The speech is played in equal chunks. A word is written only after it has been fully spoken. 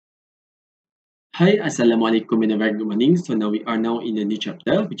Hi, Assalamualaikum and a very good morning. So now we are now in a new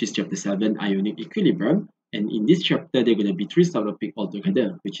chapter, which is chapter 7, Ionic Equilibrium. And in this chapter, there are going to be three subtopics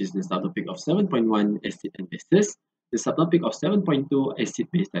altogether, which is the subtopic of 7.1, acid and bases, the subtopic of 7.2,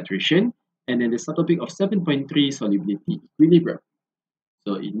 acid-base titration, and then the subtopic of 7.3, solubility equilibrium.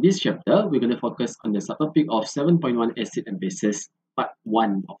 So in this chapter, we're going to focus on the subtopic of 7.1, acid and bases, part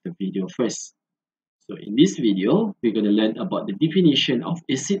 1 of the video first. So in this video, we're going to learn about the definition of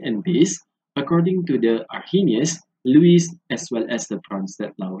acid and base according to the Arrhenius, Lewis, as well as the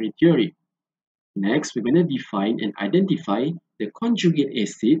Bronsted Lowry theory. Next, we're going to define and identify the conjugate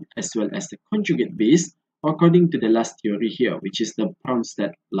acid as well as the conjugate base according to the last theory here, which is the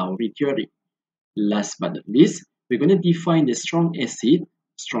Bronsted Lowry theory. Last but not least, we're going to define the strong acid,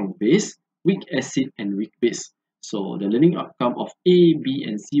 strong base, weak acid, and weak base. So the learning outcome of A, B,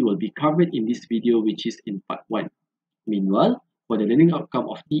 and C will be covered in this video, which is in part 1. Meanwhile, for the learning outcome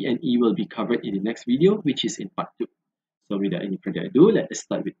of D and E will be covered in the next video, which is in part 2. So without any further ado, let us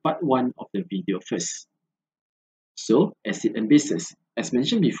start with part 1 of the video first. So, acid and bases. As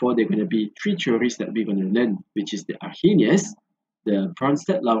mentioned before, there are going to be three theories that we're going to learn, which is the Arrhenius, the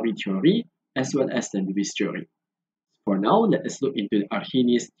Bronsted-Lowry theory, as well as the Lewis theory. For now, let us look into the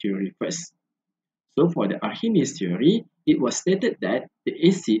Arrhenius theory first. So for the Arrhenius theory, it was stated that the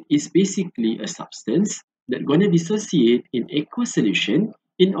acid is basically a substance that's going to dissociate in aqueous solution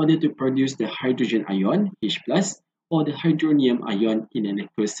in order to produce the hydrogen ion, H+, or the hydronium ion in an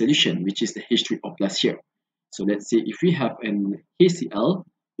aqueous solution, which is the H3O+ here. So let's say if we have an HCl,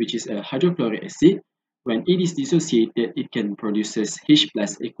 which is a hydrochloric acid, when it is dissociated, it can produce H+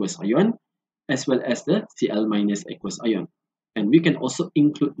 aqueous ion, as well as the Cl- aqueous ion. And we can also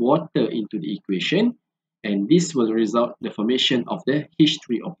include water into the equation, and this will result the formation of the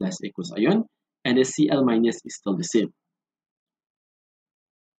H3O+ aqueous ion, and the Cl- is still the same.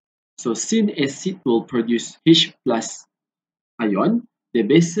 So since acid will produce H+ ion, the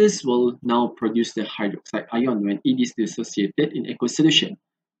bases will now produce the hydroxide ion when it is dissociated in aqueous solution.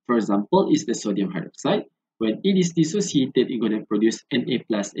 For example, is the sodium hydroxide. When it is dissociated, it's going to produce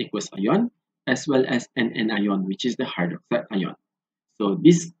Na+ aqueous ion, as well as an anion, which is the hydroxide ion. So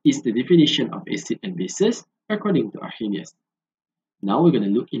this is the definition of acid and bases according to Arrhenius. Now we're going to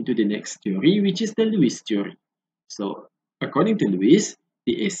look into the next theory, which is the Lewis theory. So according to Lewis,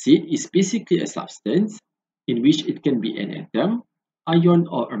 the acid is basically a substance in which it can be an atom, ion,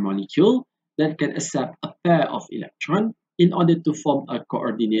 or a molecule that can accept a pair of electrons in order to form a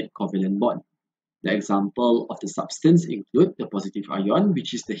coordinate covalent bond. The example of the substance include the positive ion,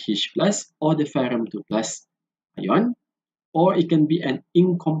 which is the H+, or the ferrum 2+ ion, or it can be an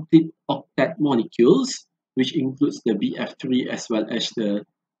incomplete octet molecules, which includes the Bf3 as well as the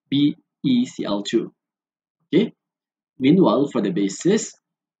BeCl2. Okay. Meanwhile, for the bases,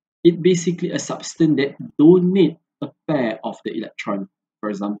 it's basically a substance that donate a pair of the electron. For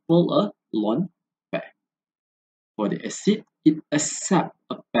example, a lone pair. For the acid, it accepts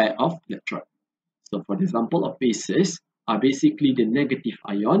a pair of electrons. So for the example of bases are basically the negative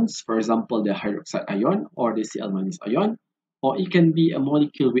ions, for example, the hydroxide ion or the Cl- ion, or it can be a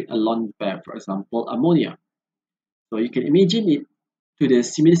molecule with a lone pair, for example, ammonia. So you can imagine it to the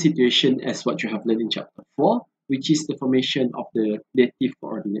similar situation as what you have learned in chapter 4, which is the formation of the dative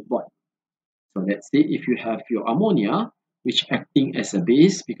coordinate bond. So let's say if you have your ammonia, which acting as a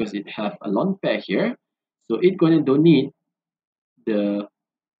base because it have a lone pair here, so it's going to donate the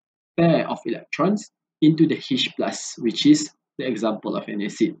pair of electrons into the H+, which is the example of an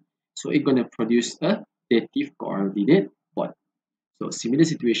acid. So it's going to produce a dative coordinate bond. So similar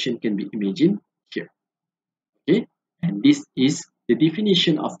situation can be imagined here. Okay, and this is the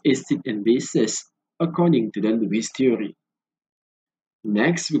definition of acid and bases according to the Lewis theory.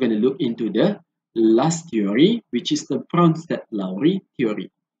 Next, we're going to look into the last theory, which is the Bronsted-Lowry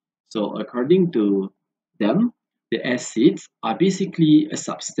theory. So according to them, the acids are basically a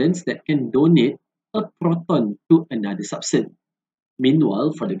substance that can donate a proton to another substance.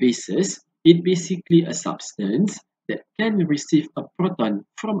 Meanwhile, for the bases, it's basically a substance that can receive a proton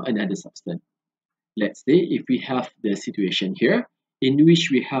from another substance. Let's say if we have the situation here in which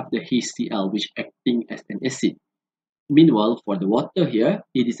we have the HCl which acting as an acid. Meanwhile, for the water here,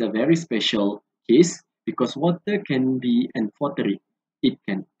 it is a very special case because water can be amphoteric. It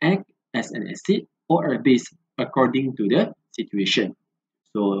can act as an acid or a base according to the situation.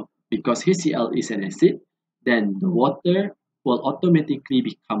 So because HCl is an acid, then the water will automatically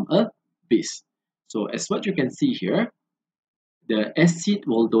become a base. So as what you can see here, the acid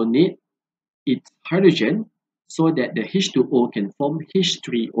will donate its hydrogen so that the H2O can form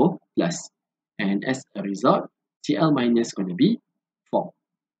H3O+. And as a result, Cl- is going to be formed.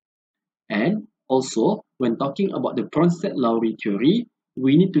 And Also, when talking about the Bronsted-Lowry theory,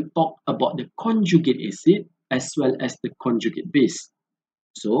 we need to talk about the conjugate acid as well as the conjugate base.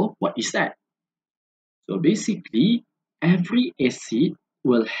 So, what is that? So, basically, every acid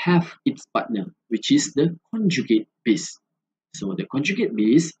will have its partner, which is the conjugate base. So, the conjugate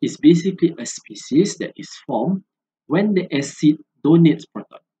base is basically a species that is formed when the acid donates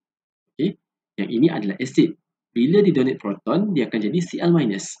proton. Okay, yang ini adalah acid. Bila dia donate proton, dia akan jadi Cl-.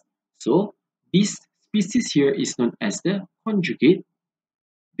 So, this species here is known as the conjugate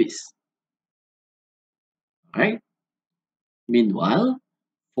base. Alright. Meanwhile,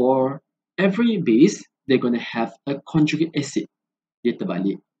 for every base, they're going to have a conjugate acid. Dia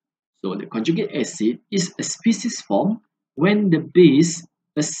terbalik. So, the conjugate acid is a species formed when the base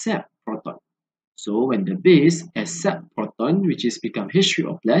accept proton. So, when the base accept proton, which is become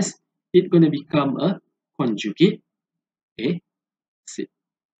H3O+, it's going to become a conjugate acid.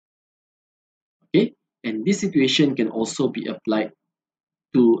 Okay, and this situation can also be applied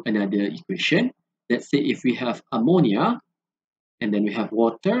to another equation. Let's say if we have ammonia, and then we have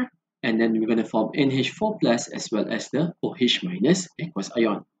water, and then we're going to form NH4+ as well as the OH- aqueous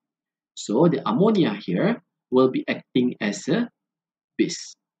ion. So the ammonia here will be acting as a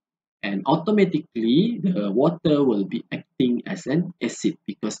base, and automatically the water will be acting as an acid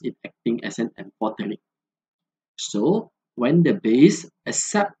because it's acting as an amphoteric. So when the base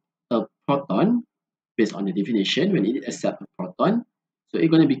accepts a proton, based on the definition, when it accepts a proton, so it's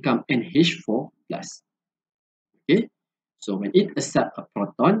going to become NH4+. Okay, so when it accepts a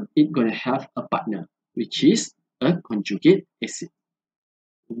proton, it's going to have a partner, which is a conjugate acid.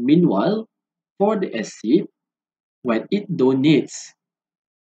 Meanwhile, for the acid, when it donates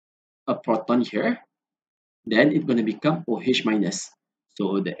a proton here, then it's going to become OH-.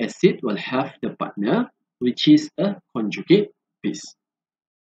 So the acid will have the partner, which is a conjugate base.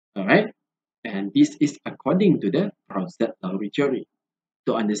 Alright, and this is according to the Bronsted-Lowry theory.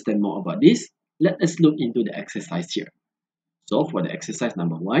 To understand more about this, let us look into the exercise here. So for the exercise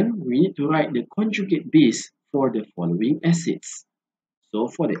number 1, we need to write the conjugate base for the following acids. So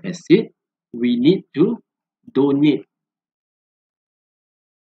for the acid, we need to donate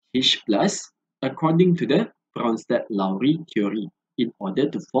H+ according to the Bronsted-Lowry theory in order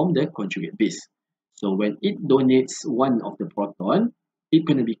to form the conjugate base. So when it donates one of the proton, it's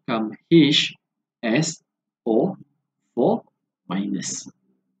going to become HSO4-.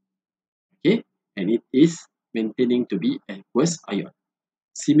 Okay, and it is maintaining to be aqueous ion.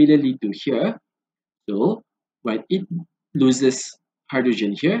 Similarly to here, so when it loses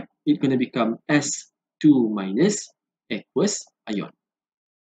hydrogen here, it's going to become S2- aqueous ion.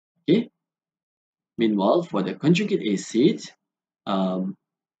 Okay. Meanwhile, for the conjugate acid,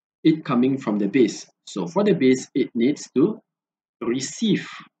 it coming from the base. So for the base, it needs to receive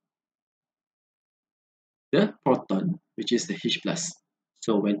the proton, which is the H+.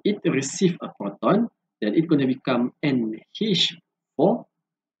 So when it receives a proton, then it's going to become NH4+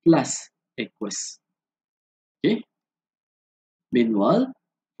 aqueous. Okay. Meanwhile,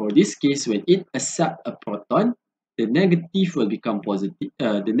 for this case, when it accepts a proton, the negative will become positive.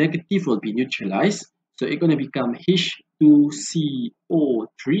 The negative will be neutralized. So it's going to become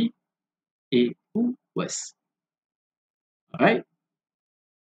H2CO3 aqueous. Alright.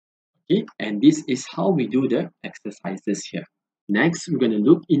 Okay, and this is how we do the exercises here. Next, we're going to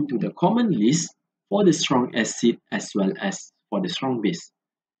look into the common list for the strong acid as well as for the strong base.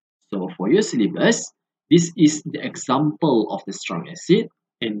 So for your syllabus, this is the example of the strong acid,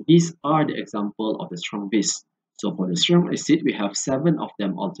 and these are the example of the strong base. So for the strong acid, we have 7 of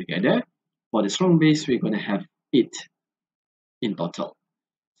them altogether. For the strong base, we're going to have 8 in total.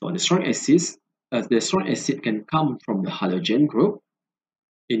 So the strong acid can come from the halogen group,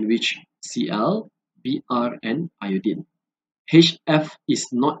 in which Cl, Br, and iodine. HF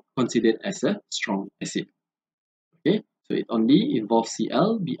is not considered as a strong acid. Okay, so it only involves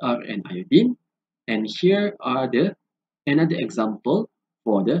Cl, Br, and iodine. And here are another example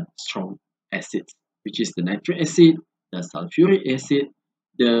for the strong acids, which is the nitric acid, the sulfuric acid,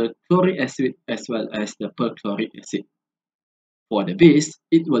 the chloric acid, as well as the perchloric acid. For the base,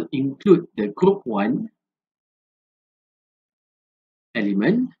 it will include the group 1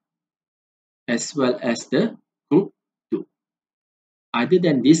 element as well as the group 2. Other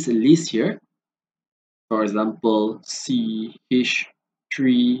than this list here, for example,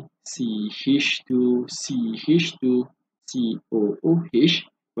 CH3, CH2, CH2, COOH,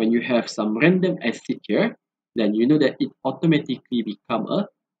 when you have some random acid here, then you know that it automatically become a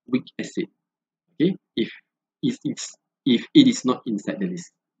weak acid. Okay, if it is not inside the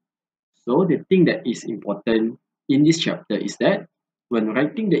list. So the thing that is important in this chapter is that when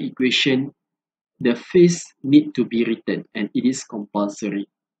writing the equation, the phase need to be written and it is compulsory.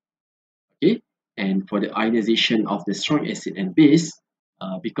 Okay, and for the ionization of the strong acid and base,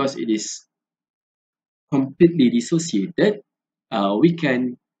 because it is completely dissociated, we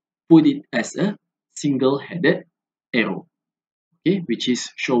can put it as a single-headed arrow, okay, which is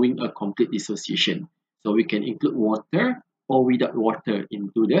showing a complete dissociation. So we can include water or without water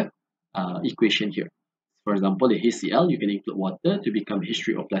into the equation here. For example, the HCl, you can include water to become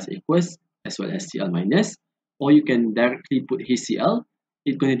H3O plus aqueous as well as Cl minus, or you can directly put HCl,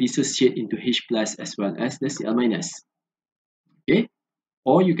 it's going to dissociate into H plus as well as the Cl minus. Okay,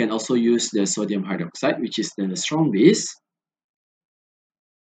 or you can also use the sodium hydroxide, which is the strong base.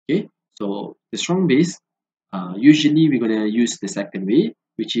 Okay, so the strong base, usually we're going to use the second way,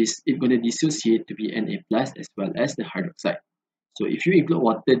 which is it's going to dissociate to be Na plus as well as the hydroxide. So if you include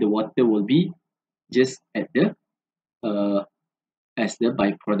water, the water will be just at the as the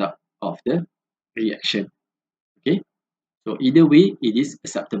byproduct of the reaction. Okay, so either way it is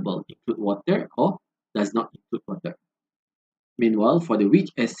acceptable, include water or does not include water. Meanwhile, for the weak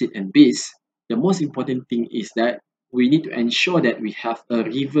acid and base, the most important thing is that we need to ensure that we have a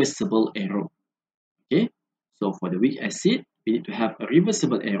reversible arrow. Okay, so for the weak acid, we need to have a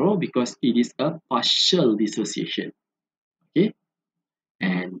reversible arrow because it is a partial dissociation. Okay,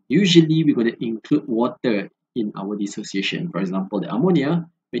 and usually we're going to include water in our dissociation. For example, the ammonia,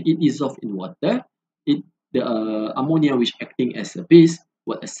 when it dissolves in water, the ammonia which acting as a base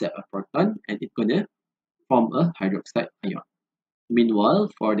will accept a proton and it's going to form a hydroxide ion.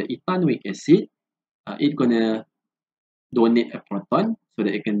 Meanwhile, for the ethanoic acid, it's going to donate a proton so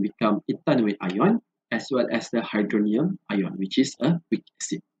that it can become ethanoate ion as well as the hydronium ion, which is a weak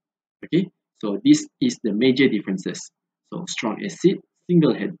acid. Okay, so this is the major differences. So strong acid,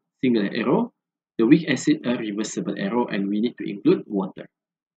 single arrow, the weak acid, a reversible arrow, and we need to include water.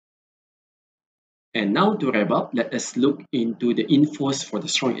 And now to wrap up, let us look into the infos for the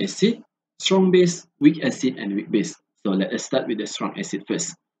strong acid, strong base, weak acid, and weak base. So let us start with the strong acid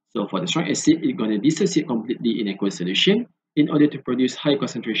first. So for the strong acid, it's going to dissociate completely in aqueous solution in order to produce high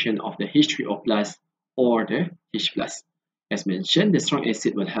concentration of the H3O plus or the H plus. As mentioned, the strong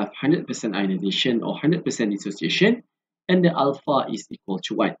acid will have 100% ionization or 100% dissociation, and the alpha is equal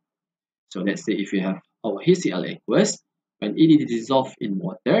to 1. So let's say if you have our HCl aqueous, when it is dissolved in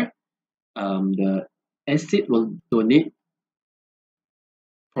water, the acid will donate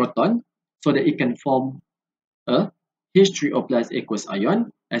proton so that it can form a H3O plus aqueous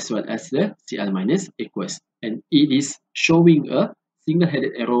ion as well as the Cl minus aqueous, and it is showing a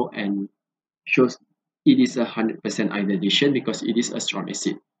single-headed arrow and shows it is 100% ionization because it is a strong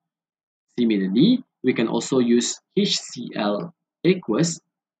acid. Similarly, we can also use HCl aqueous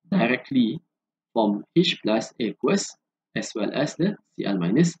directly from H plus aqueous as well as the Cl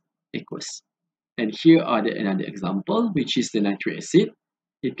minus aqueous. And here are another example, which is the nitric acid.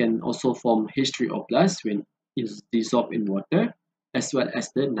 It can also form H3O plus when it is dissolved in water, as well as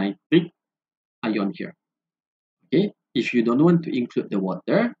the nitric ion here. Okay, if you don't want to include the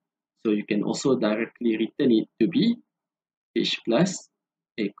water, so you can also directly return it to be H plus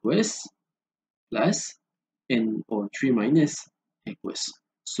aqueous plus NO3 minus aqueous.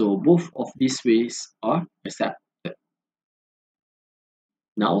 So both of these ways are accepted.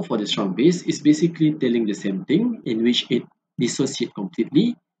 Now for the strong base, it's basically telling the same thing in which it dissociates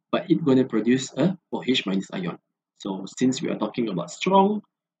completely, but it's going to produce a OH minus ion. So since we are talking about strong,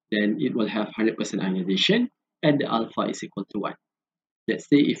 then it will have 100% ionization and the alpha is equal to 1. Let's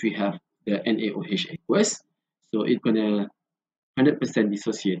say if we have the NaOH aqueous, so it's going to 100%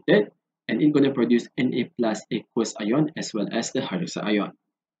 dissociated and it's going to produce Na plus aqueous ion as well as the hydroxide ion.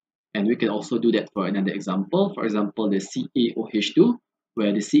 And we can also do that for another example. For example, the CaOH2,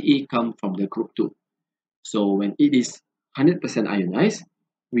 where the Ca comes from the group 2. So when it is 100% ionized,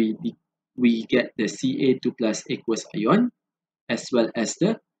 we get the Ca2 plus aqueous ion as well as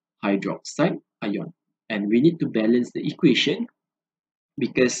the hydroxide ion. And we need to balance the equation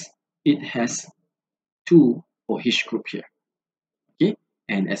because it has two OH group here. Okay,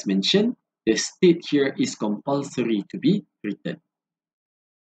 and as mentioned, the state here is compulsory to be written.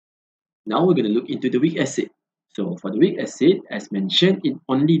 Now we're going to look into the weak acid. So for the weak acid, as mentioned, it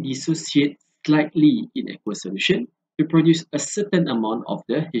only dissociates slightly in aqueous solution to produce a certain amount of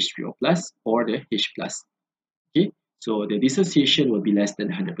the H3O plus or the H plus. Okay, so the dissociation will be less than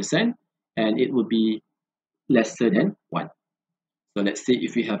 100% and it will be lesser than 1. So let's say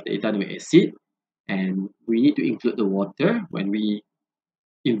if we have the ethanoic acid and we need to include the water when we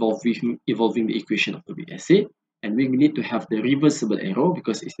evolving the equation of the weak acid, and we need to have the reversible arrow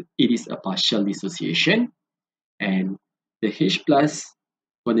because it is a partial dissociation, and the H plus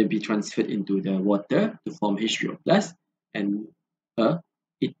going to be transferred into the water to form H3O plus and a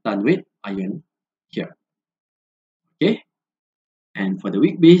ethanate ion here. Okay, and for the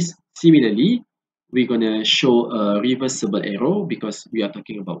weak base, similarly, we're going to show a reversible arrow because we are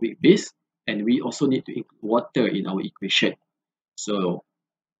talking about weak base, and we also need to include water in our equation. So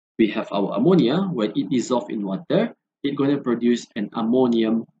we have our ammonia. When it dissolves in water, it's going to produce an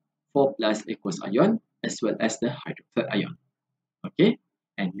ammonium 4 plus aqueous ion as well as the hydroxide ion. Okay,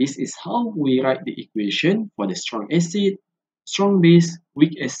 and this is how we write the equation for the strong acid, strong base,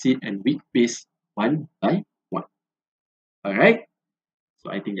 weak acid, and weak base one by one. Alright,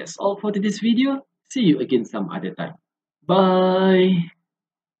 so I think that's all for today's video. See you again some other time. Bye.